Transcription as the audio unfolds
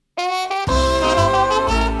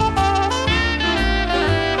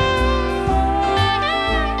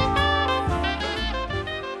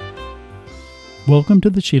Welcome to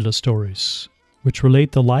the Sheila Stories, which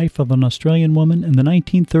relate the life of an Australian woman in the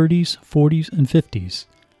 1930s, 40s, and 50s.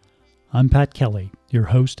 I'm Pat Kelly, your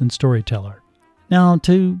host and storyteller. Now,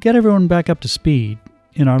 to get everyone back up to speed,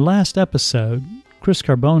 in our last episode, Chris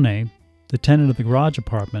Carbone, the tenant of the garage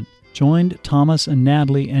apartment, joined Thomas and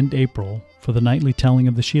Natalie and April for the nightly telling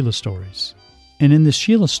of the Sheila Stories. And in the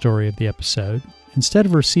Sheila story of the episode, instead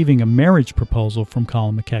of receiving a marriage proposal from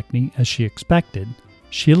Colin McKechnie as she expected,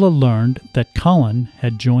 Sheila learned that Colin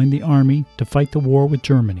had joined the army to fight the war with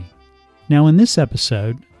Germany. Now in this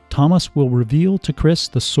episode, Thomas will reveal to Chris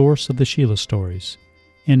the source of the Sheila Stories.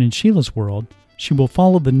 And in Sheila's world, she will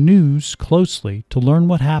follow the news closely to learn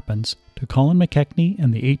what happens to Colin McKechnie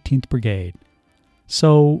and the 18th Brigade.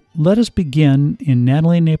 So let us begin in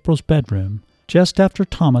Natalie and April's bedroom just after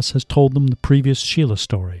Thomas has told them the previous Sheila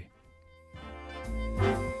story.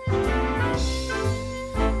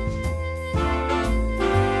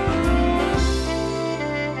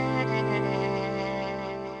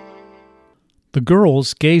 The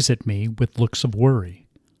girls gaze at me with looks of worry.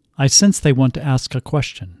 I sense they want to ask a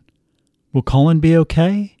question. Will Colin be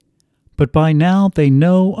okay? But by now they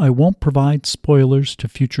know I won't provide spoilers to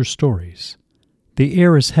future stories. The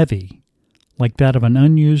air is heavy, like that of an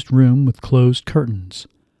unused room with closed curtains.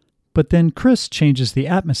 But then Chris changes the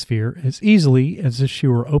atmosphere as easily as if she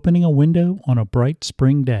were opening a window on a bright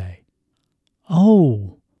spring day.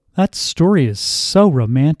 "Oh, that story is so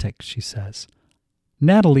romantic," she says.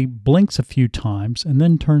 Natalie blinks a few times and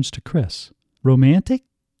then turns to Chris. "Romantic?"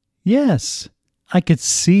 "Yes. I could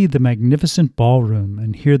see the magnificent ballroom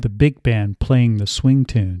and hear the big band playing the swing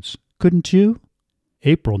tunes. Couldn't you?"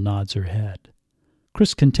 April nods her head.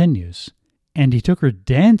 Chris continues, "And he took her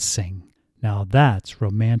dancing. Now that's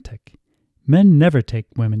romantic. Men never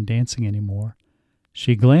take women dancing anymore."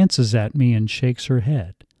 She glances at me and shakes her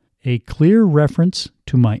head, a clear reference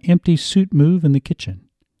to my empty suit move in the kitchen.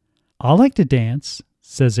 "I like to dance,"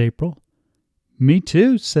 says April. "Me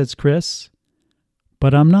too," says Chris.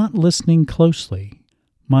 But I'm not listening closely.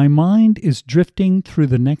 My mind is drifting through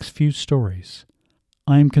the next few stories.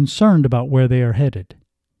 I am concerned about where they are headed.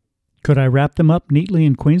 Could I wrap them up neatly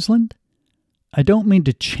in Queensland? I don't mean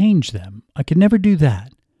to change them. I could never do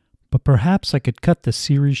that. But perhaps I could cut the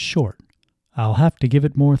series short. I'll have to give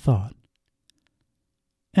it more thought.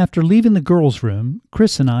 After leaving the girls' room,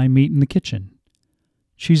 Chris and I meet in the kitchen.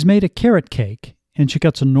 She's made a carrot cake, and she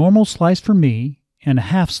cuts a normal slice for me and a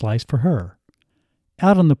half slice for her.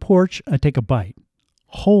 Out on the porch, I take a bite.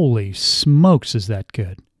 Holy smokes, is that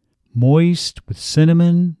good. Moist with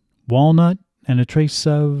cinnamon, walnut, and a trace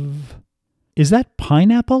of... "Is that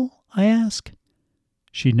pineapple?" I ask.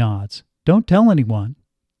 She nods. "Don't tell anyone."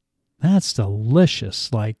 "That's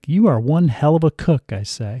delicious. Like, you are one hell of a cook," I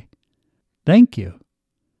say. "Thank you."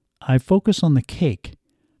 I focus on the cake,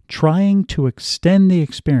 trying to extend the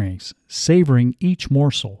experience, savoring each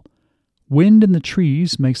morsel. Wind in the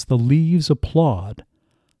trees makes the leaves applaud.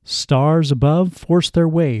 Stars above force their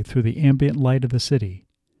way through the ambient light of the city.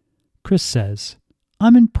 Chris says,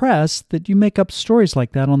 "I'm impressed that you make up stories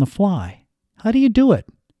like that on the fly. How do you do it?"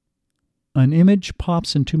 An image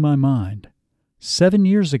pops into my mind. 7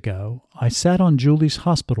 years ago, I sat on Julie's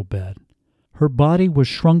hospital bed. Her body was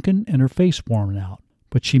shrunken and her face worn out,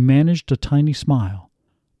 but she managed a tiny smile.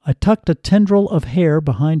 I tucked a tendril of hair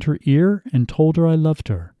behind her ear and told her I loved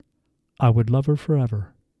her. I would love her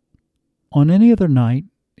forever. On any other night,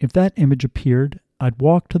 if that image appeared, I'd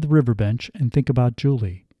walk to the river bench and think about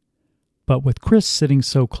Julie. But with Chris sitting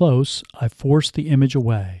so close, I forced the image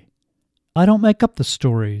away. "I don't make up the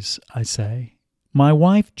stories," I say. "My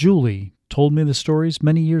wife, Julie, told me the stories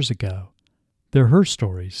many years ago. They're her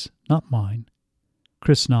stories, not mine."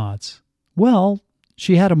 Chris nods. "Well,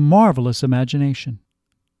 she had a marvelous imagination."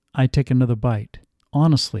 I take another bite.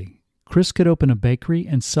 Honestly, Chris could open a bakery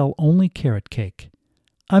and sell only carrot cake.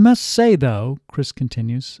 "I must say, though," Chris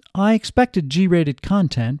continues, "I expected G-rated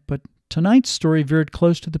content, but tonight's story veered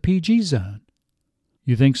close to the PG zone."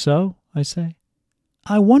 "You think so?" I say.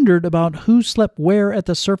 "I wondered about who slept where at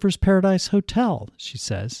the Surfers Paradise Hotel," she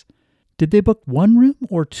says. "Did they book one room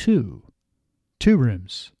or two?" "Two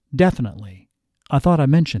rooms, definitely. I thought I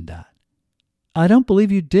mentioned that." "I don't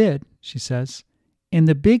believe you did," she says. "And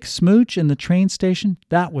the big smooch in the train station,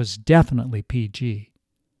 that was definitely PG."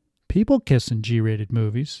 "People kiss in G-rated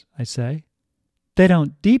movies," I say. "They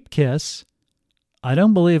don't deep kiss." "I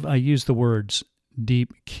don't believe I used the words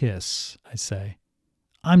deep kiss," I say.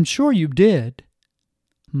 "I'm sure you did."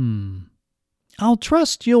 "I'll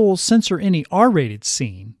trust you'll censor any R-rated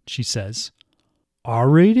scene," she says.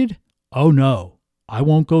 "R-rated? Oh no, I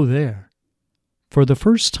won't go there." For the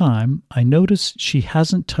first time, I notice she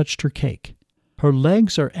hasn't touched her cake. Her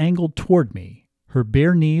legs are angled toward me. her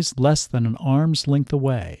bare knees less than an arm's length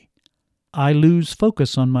away. I lose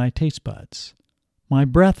focus on my taste buds. My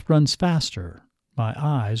breath runs faster. My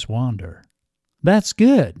eyes wander. That's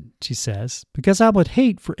good, she says, because I would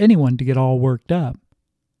hate for anyone to get all worked up.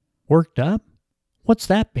 Worked up? What's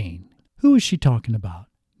that mean? Who is she talking about?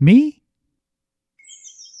 Me?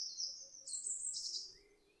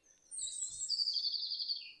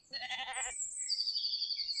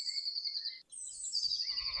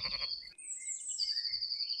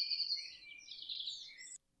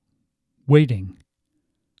 Waiting.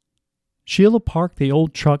 Sheila parked the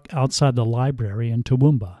old truck outside the library in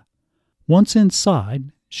Toowoomba. Once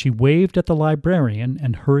inside, she waved at the librarian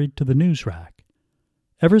and hurried to the news rack.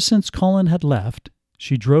 Ever since Colin had left,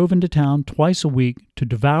 she drove into town twice a week to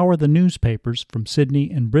devour the newspapers from Sydney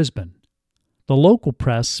and Brisbane. The local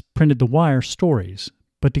press printed the Wire stories,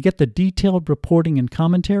 but to get the detailed reporting and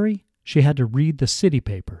commentary, she had to read the city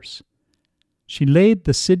papers. She laid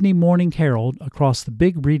the Sydney Morning Herald across the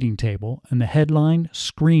big reading table, and the headline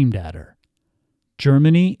screamed at her.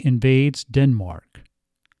 Germany invades Denmark.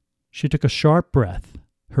 She took a sharp breath,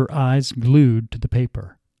 her eyes glued to the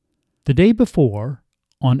paper. The day before,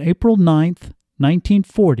 on April 9th,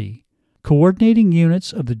 1940, coordinating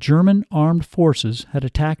units of the German armed forces had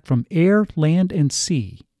attacked from air, land, and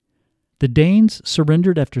sea. The Danes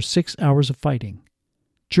surrendered after 6 hours of fighting.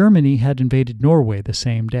 Germany had invaded Norway the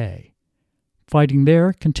same day. Fighting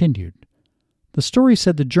there continued. The story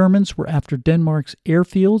said the Germans were after Denmark's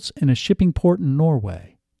airfields and a shipping port in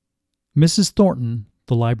Norway. Mrs. Thornton,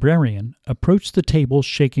 the librarian, approached the table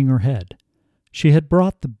shaking her head. She had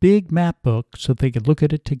brought the big map book so they could look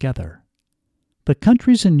at it together. The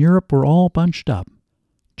countries in Europe were all bunched up.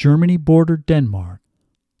 Germany bordered Denmark.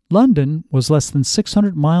 London was less than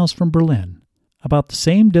 600 miles from Berlin, about the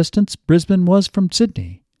same distance Brisbane was from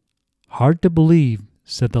Sydney. Hard to believe,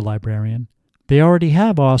 said the librarian. They already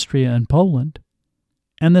have Austria and Poland.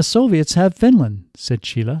 And the Soviets have Finland, said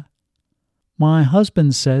Sheila. My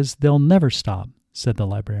husband says they'll never stop, said the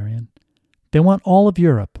librarian. They want all of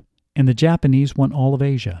Europe, and the Japanese want all of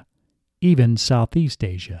Asia, even Southeast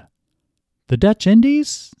Asia. The Dutch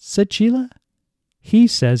Indies, said Sheila. He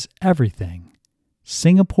says everything.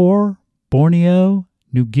 Singapore, Borneo,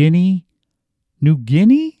 New Guinea. New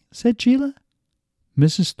Guinea, said Sheila.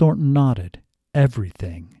 Mrs. Thornton nodded.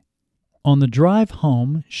 Everything. On the drive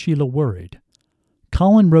home, Sheila worried.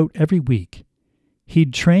 Colin wrote every week.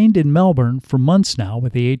 He'd trained in Melbourne for months now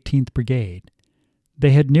with the 18th Brigade.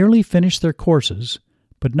 They had nearly finished their courses,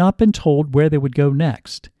 but not been told where they would go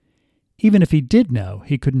next. Even if he did know,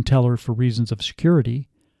 he couldn't tell her for reasons of security.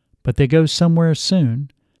 But they go somewhere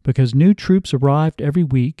soon, because new troops arrived every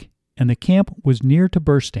week, and the camp was near to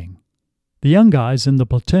bursting. The young guys in the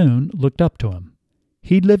platoon looked up to him.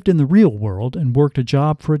 He'd lived in the real world and worked a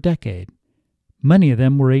job for a decade. Many of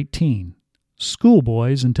them were 18,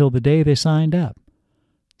 schoolboys until the day they signed up.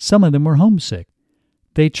 Some of them were homesick.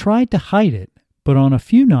 They tried to hide it, but on a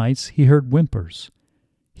few nights he heard whimpers.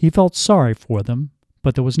 He felt sorry for them,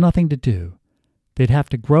 but there was nothing to do. They'd have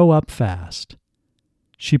to grow up fast.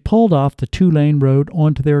 She pulled off the 2-lane road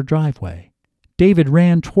onto their driveway. David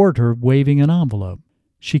ran toward her, waving an envelope.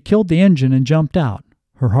 She killed the engine and jumped out,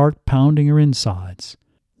 her heart pounding her insides.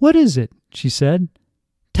 What is it? She said.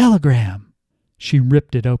 Telegram. She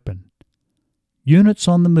ripped it open. Units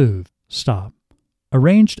on the move. Stop.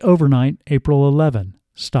 Arranged overnight, April 11.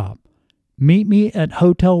 Stop. Meet me at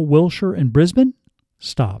Hotel Wilshire in Brisbane?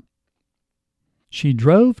 Stop. She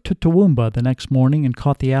drove to Toowoomba the next morning and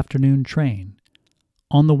caught the afternoon train.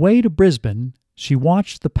 On the way to Brisbane, she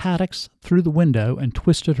watched the paddocks through the window and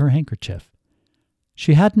twisted her handkerchief.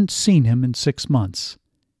 She hadn't seen him in 6 months.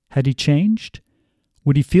 Had he changed?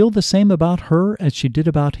 Would he feel the same about her as she did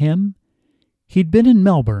about him? He'd been in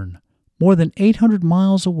Melbourne, more than 800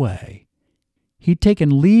 miles away. He'd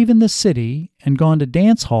taken leave in the city and gone to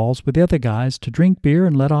dance halls with the other guys to drink beer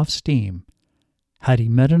and let off steam. Had he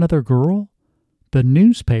met another girl? The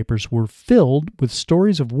newspapers were filled with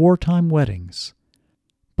stories of wartime weddings.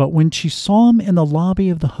 But when she saw him in the lobby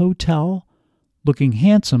of the hotel, looking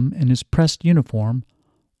handsome in his pressed uniform,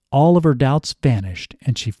 all of her doubts vanished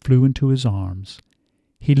and she flew into his arms.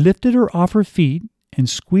 He lifted her off her feet and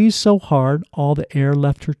squeezed so hard all the air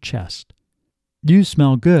left her chest. You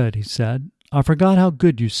smell good, he said. I forgot how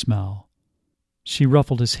good you smell. She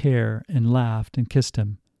ruffled his hair and laughed and kissed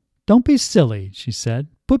him. Don't be silly, she said.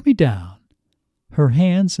 Put me down. Her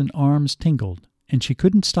hands and arms tingled, and she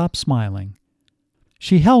couldn't stop smiling.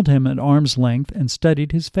 She held him at arm's length and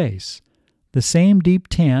studied his face, the same deep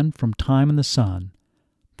tan from time in the sun,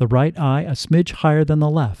 the right eye a smidge higher than the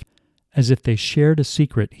left, as if they shared a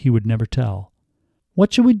secret he would never tell.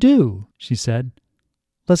 What shall we do? She said.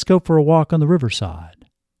 Let's go for a walk on the riverside."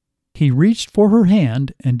 He reached for her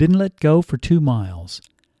hand and didn't let go for 2 miles.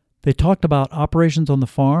 They talked about operations on the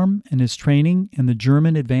farm and his training and the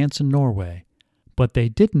German advance in Norway, but they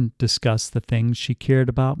didn't discuss the things she cared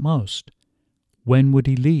about most. When would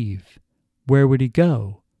he leave? Where would he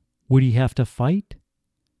go? Would he have to fight?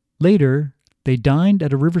 Later, they dined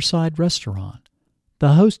at a riverside restaurant.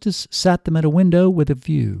 The hostess sat them at a window with a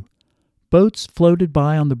view. Boats floated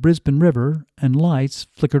by on the Brisbane River and lights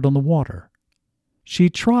flickered on the water. She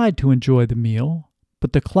tried to enjoy the meal,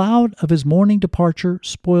 but the cloud of his morning departure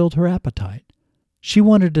spoiled her appetite. She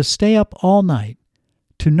wanted to stay up all night,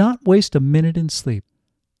 to not waste a minute in sleep.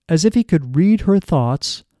 As if he could read her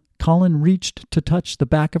thoughts, Colin reached to touch the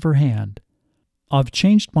back of her hand. "I've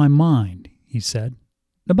changed my mind," he said.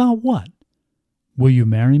 "About what?" "Will you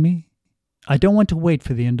marry me? I don't want to wait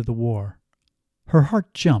for the end of the war." Her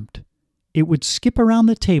heart jumped. It would skip around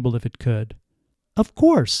the table if it could. "Of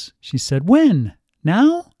course," she said. "When?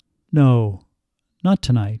 Now?" "No, not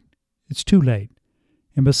tonight. It's too late.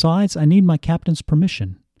 And besides, I need my captain's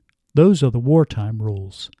permission. Those are the wartime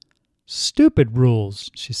rules." "Stupid rules,"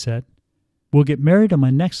 she said. "We'll get married on my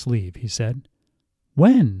next leave," he said.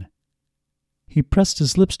 "When?" He pressed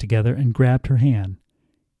his lips together and grabbed her hand.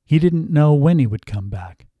 He didn't know when he would come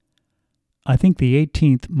back. "I think the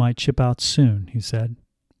 18th might ship out soon," he said.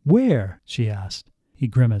 "Where?" she asked. He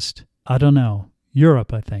grimaced. "I don't know.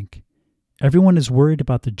 Europe, I think. Everyone is worried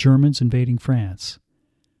about the Germans invading France."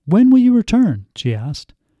 "When will you return?" she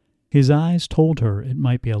asked. His eyes told her it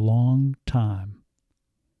might be a long time.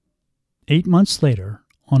 8 months later,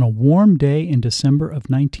 on a warm day in December of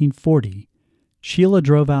 1940, Sheila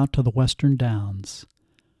drove out to the Western Downs.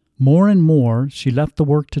 More and more, she left the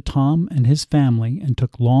work to Tom and his family and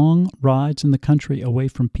took long rides in the country away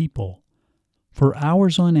from people. For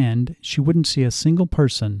hours on end, she wouldn't see a single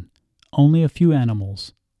person, only a few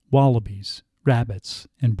animals, wallabies, rabbits,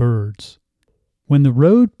 and birds. When the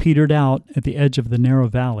road petered out at the edge of the narrow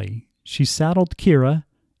valley, she saddled Kira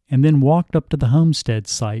and then walked up to the homestead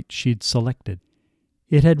site she'd selected.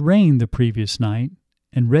 It had rained the previous night,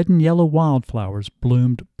 and red and yellow wildflowers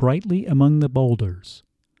bloomed brightly among the boulders.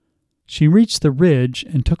 She reached the ridge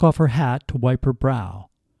and took off her hat to wipe her brow.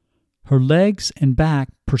 Her legs and back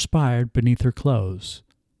perspired beneath her clothes.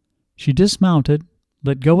 She dismounted,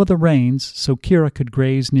 let go of the reins so Kira could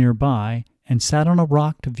graze nearby, and sat on a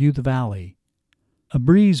rock to view the valley. A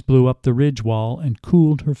breeze blew up the ridge wall and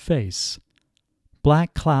cooled her face.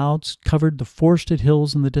 Black clouds covered the forested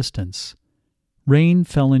hills in the distance. Rain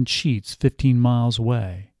fell in sheets 15 miles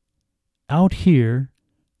away. Out here,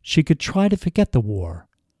 she could try to forget the war.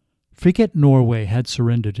 Forget Norway had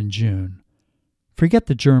surrendered in June. Forget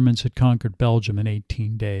the Germans had conquered Belgium in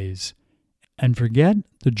 18 days. And forget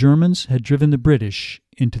the Germans had driven the British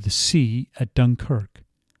into the sea at Dunkirk.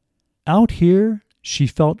 Out here, she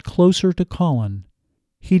felt closer to Colin.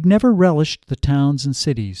 He'd never relished the towns and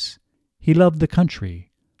cities. He loved the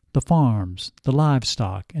country, the farms, the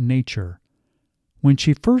livestock, and nature. When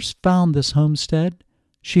she first found this homestead,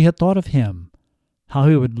 she had thought of him, how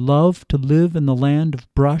he would love to live in the land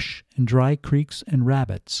of brush and dry creeks and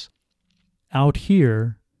rabbits. Out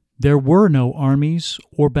here, there were no armies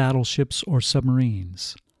or battleships or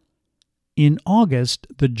submarines. In August,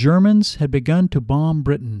 the Germans had begun to bomb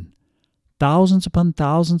Britain. Thousands upon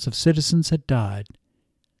thousands of citizens had died.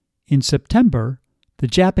 In September, the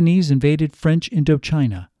Japanese invaded French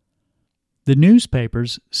Indochina. The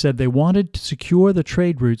newspapers said they wanted to secure the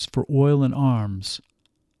trade routes for oil and arms.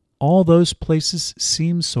 All those places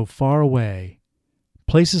seemed so far away.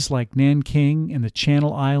 Places like Nanking and the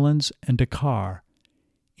Channel Islands and Dakar.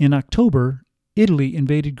 In October, Italy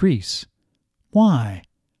invaded Greece. Why?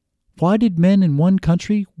 Why did men in one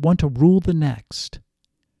country want to rule the next?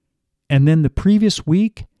 And then the previous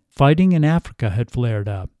week, fighting in Africa had flared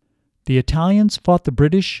up. The Italians fought the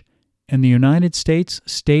British, and the United States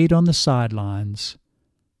stayed on the sidelines.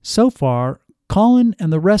 So far, Colin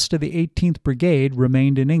and the rest of the 18th Brigade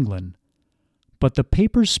remained in England, but the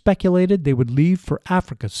papers speculated they would leave for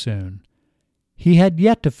Africa soon. He had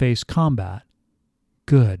yet to face combat.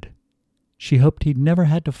 Good. She hoped he'd never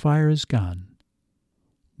had to fire his gun.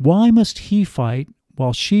 Why must he fight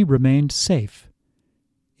while she remained safe?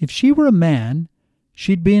 If she were a man,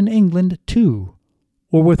 she'd be in England too,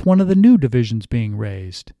 or with one of the new divisions being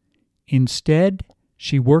raised. Instead,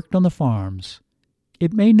 she worked on the farms.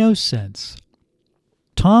 It made no sense.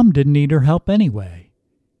 Tom didn't need her help anyway.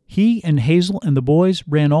 He and Hazel and the boys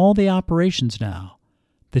ran all the operations now,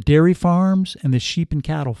 the dairy farms and the sheep and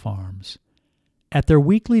cattle farms. At their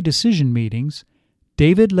weekly decision meetings,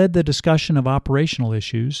 David led the discussion of operational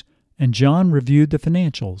issues, and John reviewed the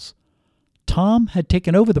financials. Tom had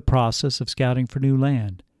taken over the process of scouting for new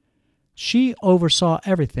land. She oversaw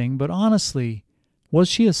everything, but honestly, was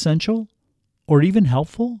she essential or even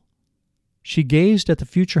helpful? She gazed at the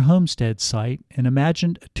future homestead site and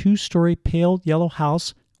imagined a 2-story pale yellow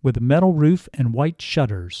house with a metal roof and white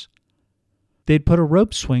shutters. They'd put a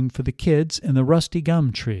rope swing for the kids in the rusty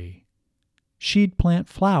gum tree. She'd plant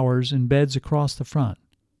flowers in beds across the front.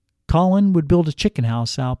 Colin would build a chicken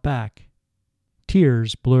house out back.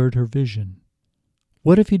 Tears blurred her vision.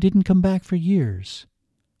 What if he didn't come back for years?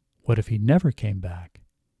 What if he never came back?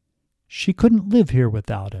 She couldn't live here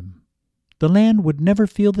without him. The land would never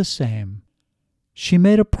feel the same. She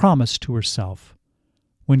made a promise to herself.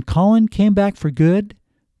 When Colin came back for good,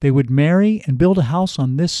 they would marry and build a house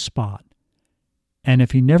on this spot. And if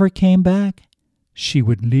he never came back, she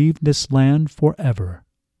would leave this land forever.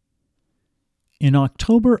 In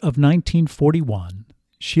October of 1941,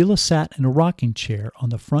 Sheila sat in a rocking chair on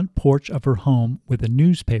the front porch of her home with a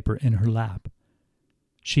newspaper in her lap.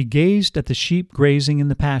 She gazed at the sheep grazing in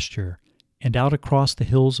the pasture and out across the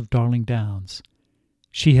hills of Darling Downs.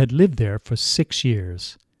 She had lived there for 6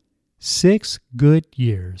 years. 6 good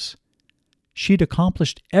years. She'd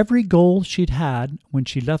accomplished every goal she'd had when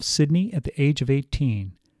she left Sydney at the age of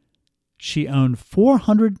 18. She owned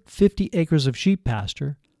 450 acres of sheep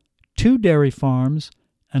pasture, 2 dairy farms,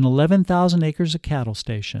 and 11,000 acres of cattle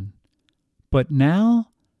station. But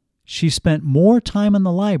now, she spent more time in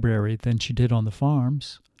the library than she did on the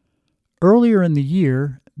farms. Earlier in the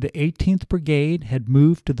year, the 18th Brigade had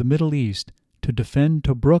moved to the Middle East to defend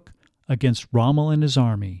Tobruk against Rommel and his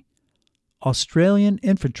army. Australian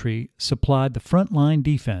infantry supplied the front-line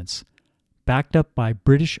defense, backed up by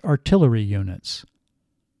British artillery units.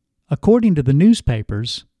 According to the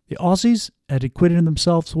newspapers, the Aussies had acquitted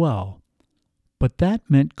themselves well. But that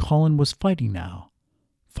meant Colin was fighting now,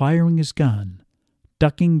 firing his gun,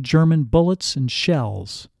 ducking German bullets and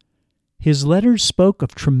shells. His letters spoke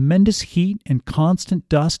of tremendous heat and constant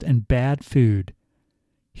dust and bad food.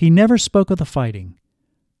 He never spoke of the fighting.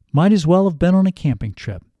 Might as well have been on a camping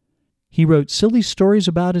trip. He wrote silly stories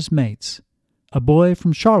about his mates, a boy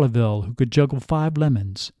from Charleville who could juggle 5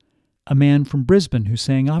 lemons, a man from Brisbane who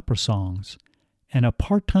sang opera songs, and a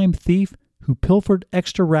part-time thief who pilfered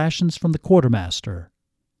extra rations from the quartermaster.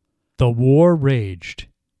 The war raged.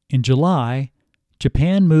 In July,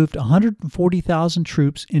 Japan moved 140,000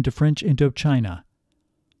 troops into French Indochina.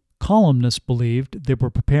 Columnists believed they were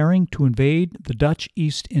preparing to invade the Dutch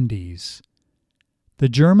East Indies. The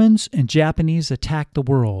Germans and Japanese attacked the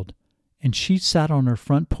world, and she sat on her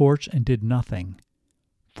front porch and did nothing.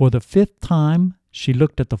 For the 5th time, she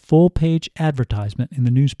looked at the full-page advertisement in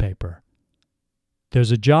the newspaper.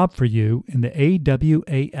 There's a job for you in the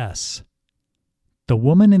AWAS. The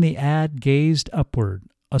woman in the ad gazed upward,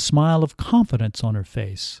 a smile of confidence on her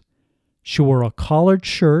face. She wore a collared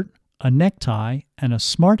shirt, a necktie, and a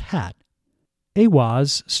smart hat.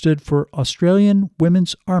 AWAS stood for Australian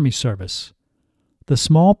Women's Army Service. The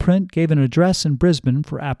small print gave an address in Brisbane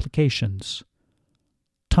for applications.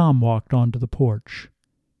 Tom walked onto the porch.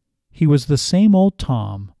 He was the same old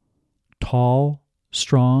Tom, tall,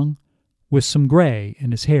 strong, with some gray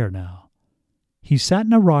in his hair now. He sat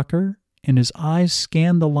in a rocker, and his eyes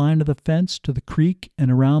scanned the line of the fence to the creek and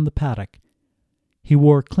around the paddock. He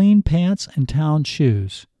wore clean pants and town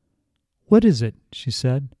shoes. "What is it?" she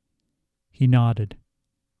said. He nodded.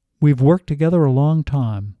 "We've worked together a long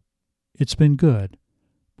time. It's been good.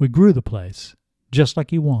 We grew the place, just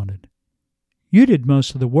like you wanted." "You did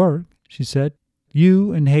most of the work," she said.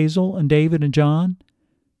 "You and Hazel and David and John."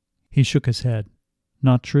 He shook his head.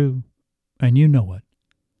 "Not true. And you know it.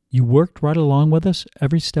 You worked right along with us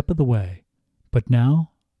every step of the way. But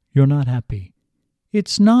now you're not happy."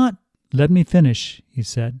 "It's not—" "Let me finish," he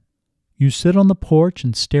said. "You sit on the porch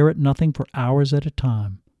and stare at nothing for hours at a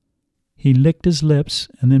time." He licked his lips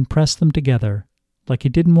and then pressed them together, like he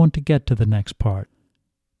didn't want to get to the next part.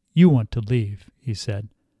 "You want to leave," he said.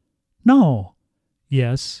 "No."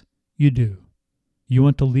 "Yes, you do. You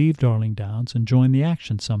want to leave Darling Downs and join the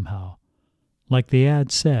action somehow. Like the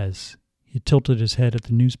ad says." He tilted his head at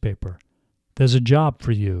the newspaper. "There's a job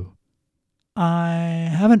for you." "I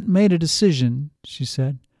haven't made a decision," she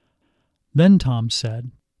said. Then Tom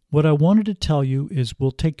said, "What I wanted to tell you is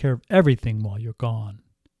we'll take care of everything while you're gone.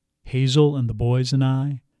 Hazel and the boys and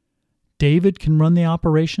I. David can run the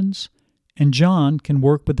operations, and John can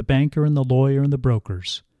work with the banker and the lawyer and the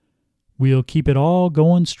brokers. We'll keep it all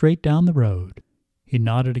going straight down the road." He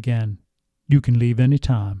nodded again. "You can leave any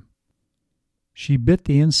time." She bit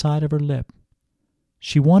the inside of her lip.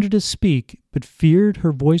 She wanted to speak, but feared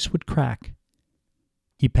her voice would crack.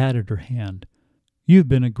 He patted her hand. "You've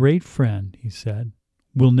been a great friend," he said.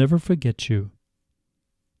 We'll never forget you."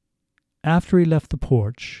 After he left the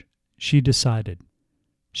porch, she decided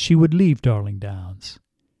she would leave Darling Downs.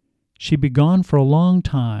 She'd be gone for a long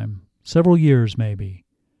time, several years maybe.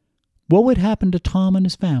 What would happen to Tom and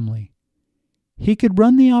his family? He could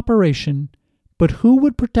run the operation, but who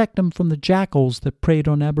would protect him from the jackals that preyed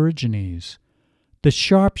on Aborigines, the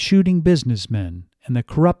sharp-shooting businessmen, and the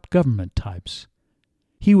corrupt government types?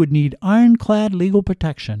 He would need ironclad legal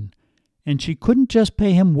protection, and she couldn't just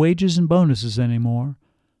pay him wages and bonuses anymore,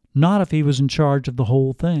 not if he was in charge of the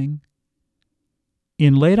whole thing.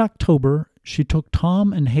 In late October, she took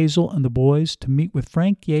Tom and Hazel and the boys to meet with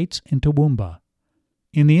Frank Yates in Toowoomba.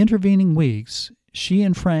 In the intervening weeks, she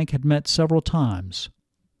and Frank had met several times.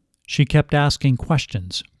 She kept asking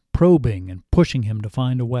questions, probing and pushing him to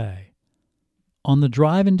find a way. On the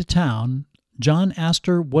drive into town, John asked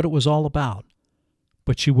her what it was all about,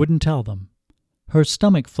 but she wouldn't tell them. Her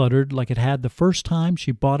stomach fluttered like it had the first time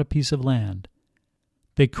she bought a piece of land.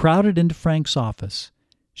 They crowded into Frank's office.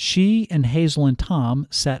 She and Hazel and Tom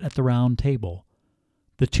sat at the round table.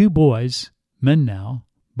 The two boys, men now,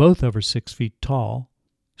 both over 6 feet tall,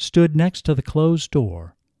 stood next to the closed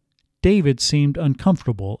door. David seemed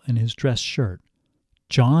uncomfortable in his dress shirt.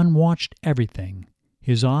 John watched everything,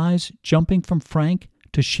 his eyes jumping from Frank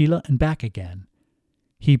to Sheila and back again.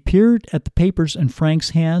 He peered at the papers in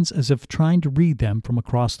Frank's hands as if trying to read them from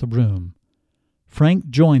across the room. Frank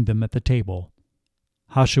joined them at the table.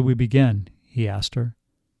 "How shall we begin?" he asked her.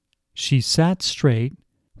 She sat straight,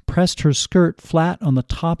 pressed her skirt flat on the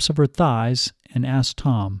tops of her thighs, and asked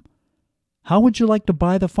Tom, "How would you like to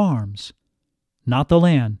buy the farms?" "Not the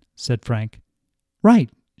land," said Frank. "Right,"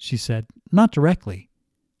 she said, "not directly."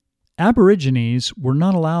 Aborigines were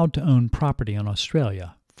not allowed to own property in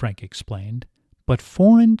Australia, Frank explained, but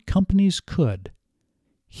foreign companies could.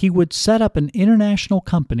 He would set up an international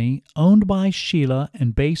company owned by Sheila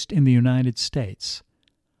and based in the United States.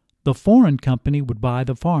 The foreign company would buy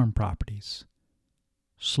the farm properties.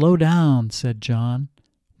 "Slow down," said John.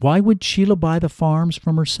 "Why would Sheila buy the farms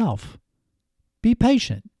from herself?" "Be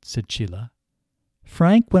patient," said Sheila.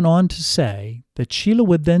 Frank went on to say that Sheila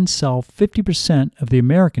would then sell 50% of the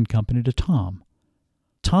American company to Tom.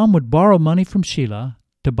 Tom would borrow money from Sheila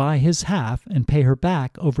to buy his half and pay her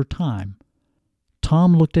back over time.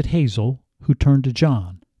 Tom looked at Hazel, who turned to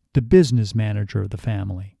John, the business manager of the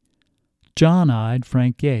family. John eyed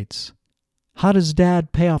Frank Yates. "How does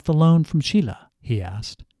Dad pay off the loan from Sheila?" he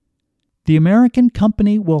asked. "The American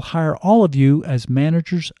company will hire all of you as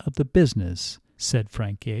managers of the business," said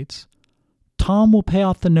Frank Yates. "Tom will pay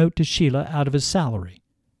off the note to Sheila out of his salary.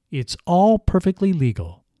 It's all perfectly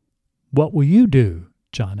legal." "What will you do?"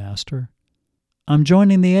 John asked her. "I'm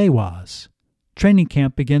joining the AWAS. Training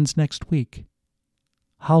camp begins next week."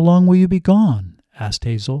 "How long will you be gone?" asked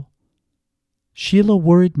Hazel. Sheila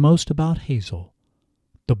worried most about Hazel.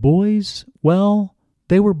 The boys, well,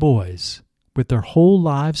 they were boys, with their whole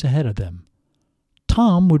lives ahead of them.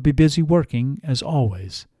 Tom would be busy working, as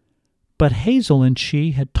always. But Hazel and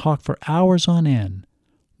she had talked for hours on end,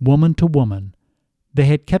 woman to woman. They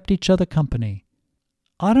had kept each other company.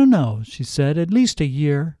 "I don't know," she said, "at least a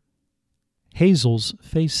year." Hazel's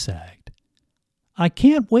face sagged. "I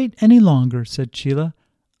can't wait any longer," said Sheila.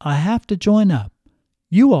 "I have to join up.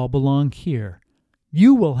 You all belong here.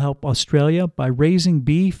 You will help Australia by raising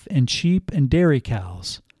beef and sheep and dairy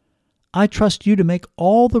cows. I trust you to make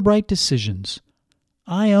all the right decisions.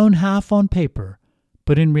 I own half on paper,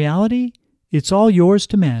 but in reality, it's all yours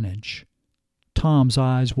to manage." Tom's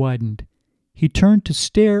eyes widened. He turned to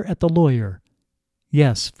stare at the lawyer.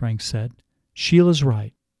 "Yes," Frank said, "Sheila's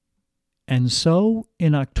right." And so,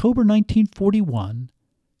 in October 1941,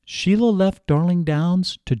 Sheila left Darling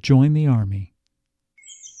Downs to join the Army.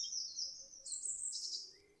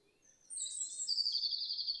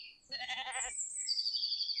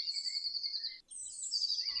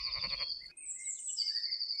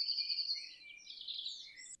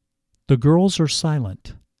 The girls are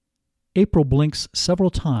silent. April blinks several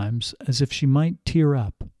times as if she might tear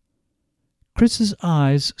up. Chris's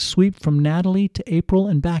eyes sweep from Natalie to April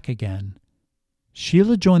and back again.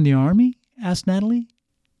 "Sheila joined the Army?" asked Natalie.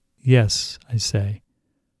 "Yes," I say.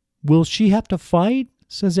 "Will she have to fight?"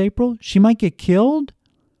 says April. "She might get killed?"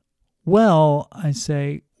 "Well," I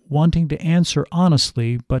say, wanting to answer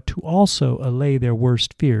honestly, but to also allay their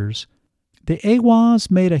worst fears, the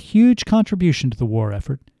AWAS made a huge contribution to the war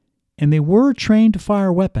effort, and they were trained to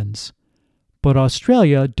fire weapons. But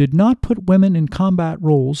Australia did not put women in combat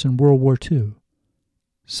roles in World War II.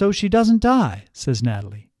 "So she doesn't die," says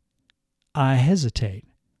Natalie. I hesitate.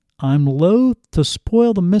 I'm loath to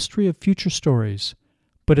spoil the mystery of future stories,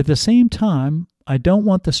 but at the same time, I don't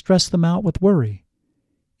want to stress them out with worry.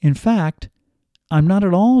 In fact, I'm not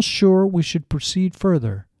at all sure we should proceed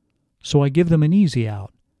further, so I give them an easy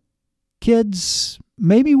out. Kids,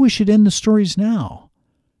 maybe we should end the stories now.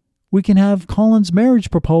 We can have Colin's marriage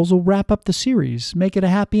proposal wrap up the series, make it a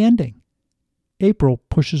happy ending. April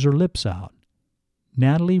pushes her lips out.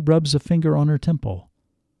 Natalie rubs a finger on her temple.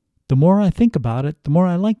 The more I think about it, the more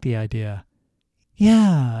I like the idea.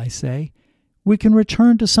 Yeah, I say, we can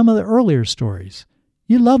return to some of the earlier stories.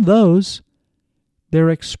 You love those. Their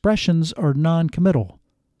expressions are non-committal.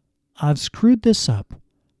 I've screwed this up.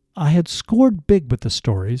 I had scored big with the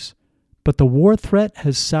stories, but the war threat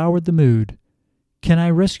has soured the mood. Can I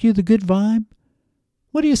rescue the good vibe?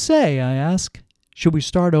 What do you say, I ask. Should we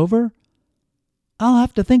start over? I'll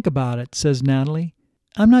have to think about it, says Natalie.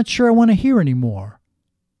 I'm not sure I want to hear any more.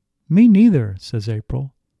 Me neither, says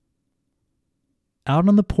April. Out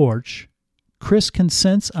on the porch, Chris can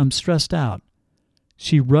sense I'm stressed out.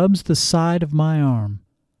 She rubs the side of my arm.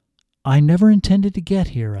 I never intended to get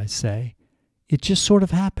here, I say. It just sort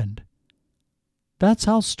of happened. That's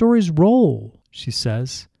how stories roll, she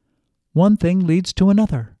says. One thing leads to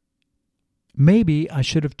another. Maybe I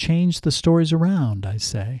should have changed the stories around, I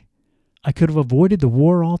say. I could have avoided the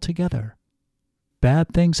war altogether. Bad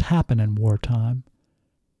things happen in wartime.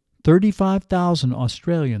 35,000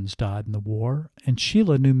 Australians died in the war, and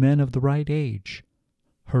Sheila knew men of the right age.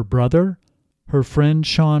 Her brother, her friend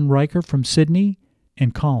Sean Riker from Sydney,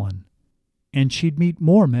 and Colin. And she'd meet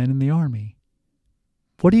more men in the army.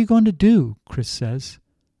 What are you going to do? Chris says.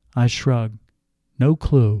 I shrug. No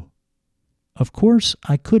clue. Of course,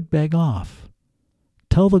 I could beg off.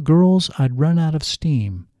 Tell the girls I'd run out of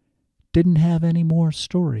steam. Didn't have any more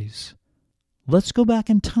stories. Let's go back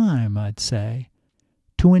in time, I'd say,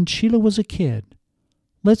 to when Sheila was a kid.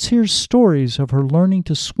 Let's hear stories of her learning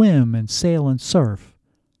to swim and sail and surf.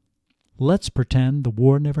 Let's pretend the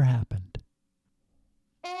war never happened.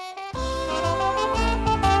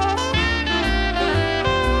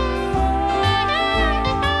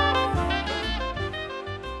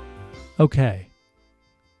 Okay,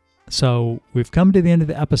 so we've come to the end of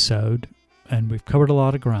the episode, and we've covered a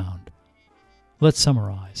lot of ground. Let's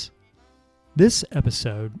summarize. This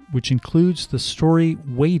episode, which includes the story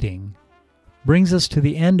Waiting, brings us to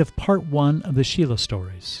the end of part 1 of the Sheila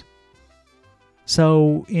stories.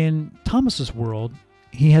 So, in Thomas's world,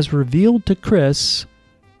 he has revealed to Chris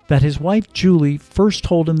that his wife Julie first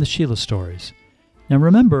told him the Sheila stories. Now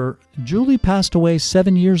remember, Julie passed away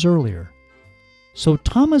 7 years earlier. So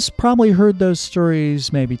Thomas probably heard those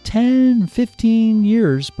stories maybe 10, 15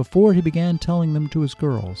 years before he began telling them to his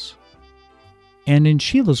girls. And in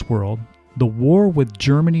Sheila's world, the war with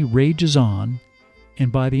Germany rages on,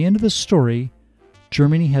 and by the end of the story,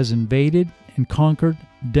 Germany has invaded and conquered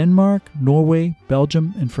Denmark, Norway,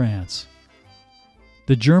 Belgium, and France.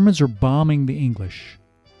 The Germans are bombing the English.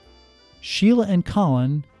 Sheila and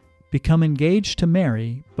Colin become engaged to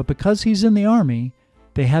marry, but because he's in the army,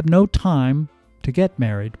 they have no time to get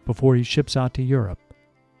married before he ships out to Europe.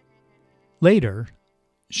 Later,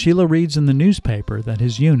 Sheila reads in the newspaper that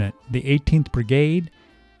his unit, the 18th Brigade,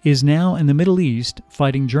 is now in the Middle East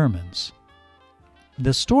fighting Germans.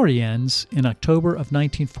 The story ends in October of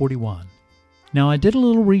 1941. Now, I did a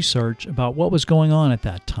little research about what was going on at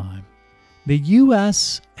that time. The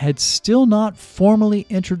U.S. had still not formally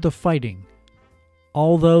entered the fighting,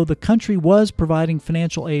 although the country was providing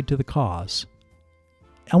financial aid to the cause.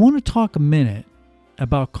 I want to talk a minute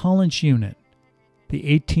about Colin's unit, the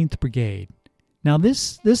 18th Brigade. Now, the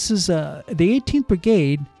 18th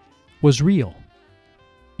Brigade was real,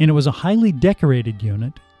 and it was a highly decorated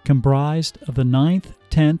unit comprised of the 9th,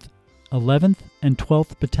 10th, 11th, and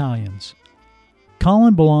 12th Battalions.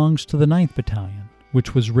 Colin belongs to the 9th Battalion,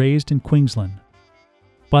 which was raised in Queensland.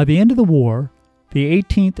 By the end of the war, the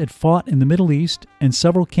 18th had fought in the Middle East and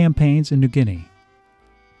several campaigns in New Guinea.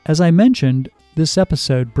 As I mentioned, this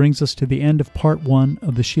episode brings us to the end of part 1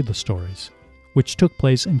 of the Sheila stories, which took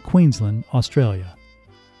place in Queensland, Australia.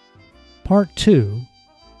 Part 2,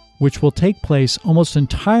 which will take place almost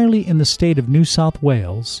entirely in the state of New South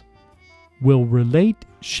Wales, will relate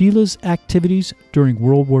Sheila's activities during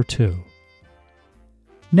World War II.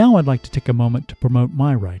 Now I'd like to take a moment to promote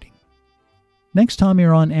my writing. Next time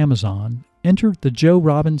you're on Amazon, enter the Joe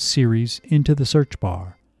Robbins series into the search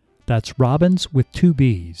bar. That's Robbins with 2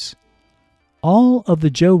 B's. All of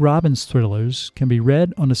the Joe Robbins thrillers can be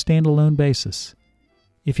read on a standalone basis.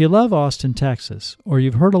 If you love Austin, Texas, or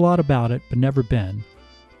you've heard a lot about it but never been,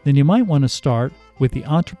 then you might want to start with The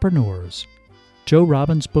Entrepreneurs, Joe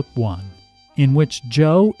Robbins Book 1, in which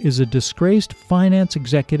Joe is a disgraced finance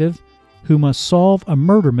executive who must solve a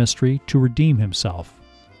murder mystery to redeem himself.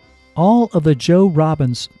 All of the Joe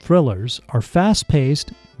Robbins thrillers are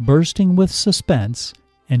fast-paced, bursting with suspense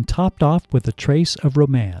and topped off with a trace of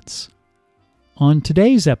romance. On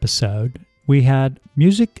today's episode, we had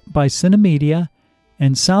music by Cinemedia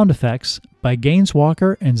and sound effects by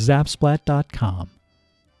Gainswalker and Zapsplat.com.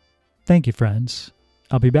 Thank you, friends.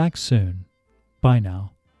 I'll be back soon. Bye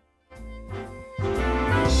now.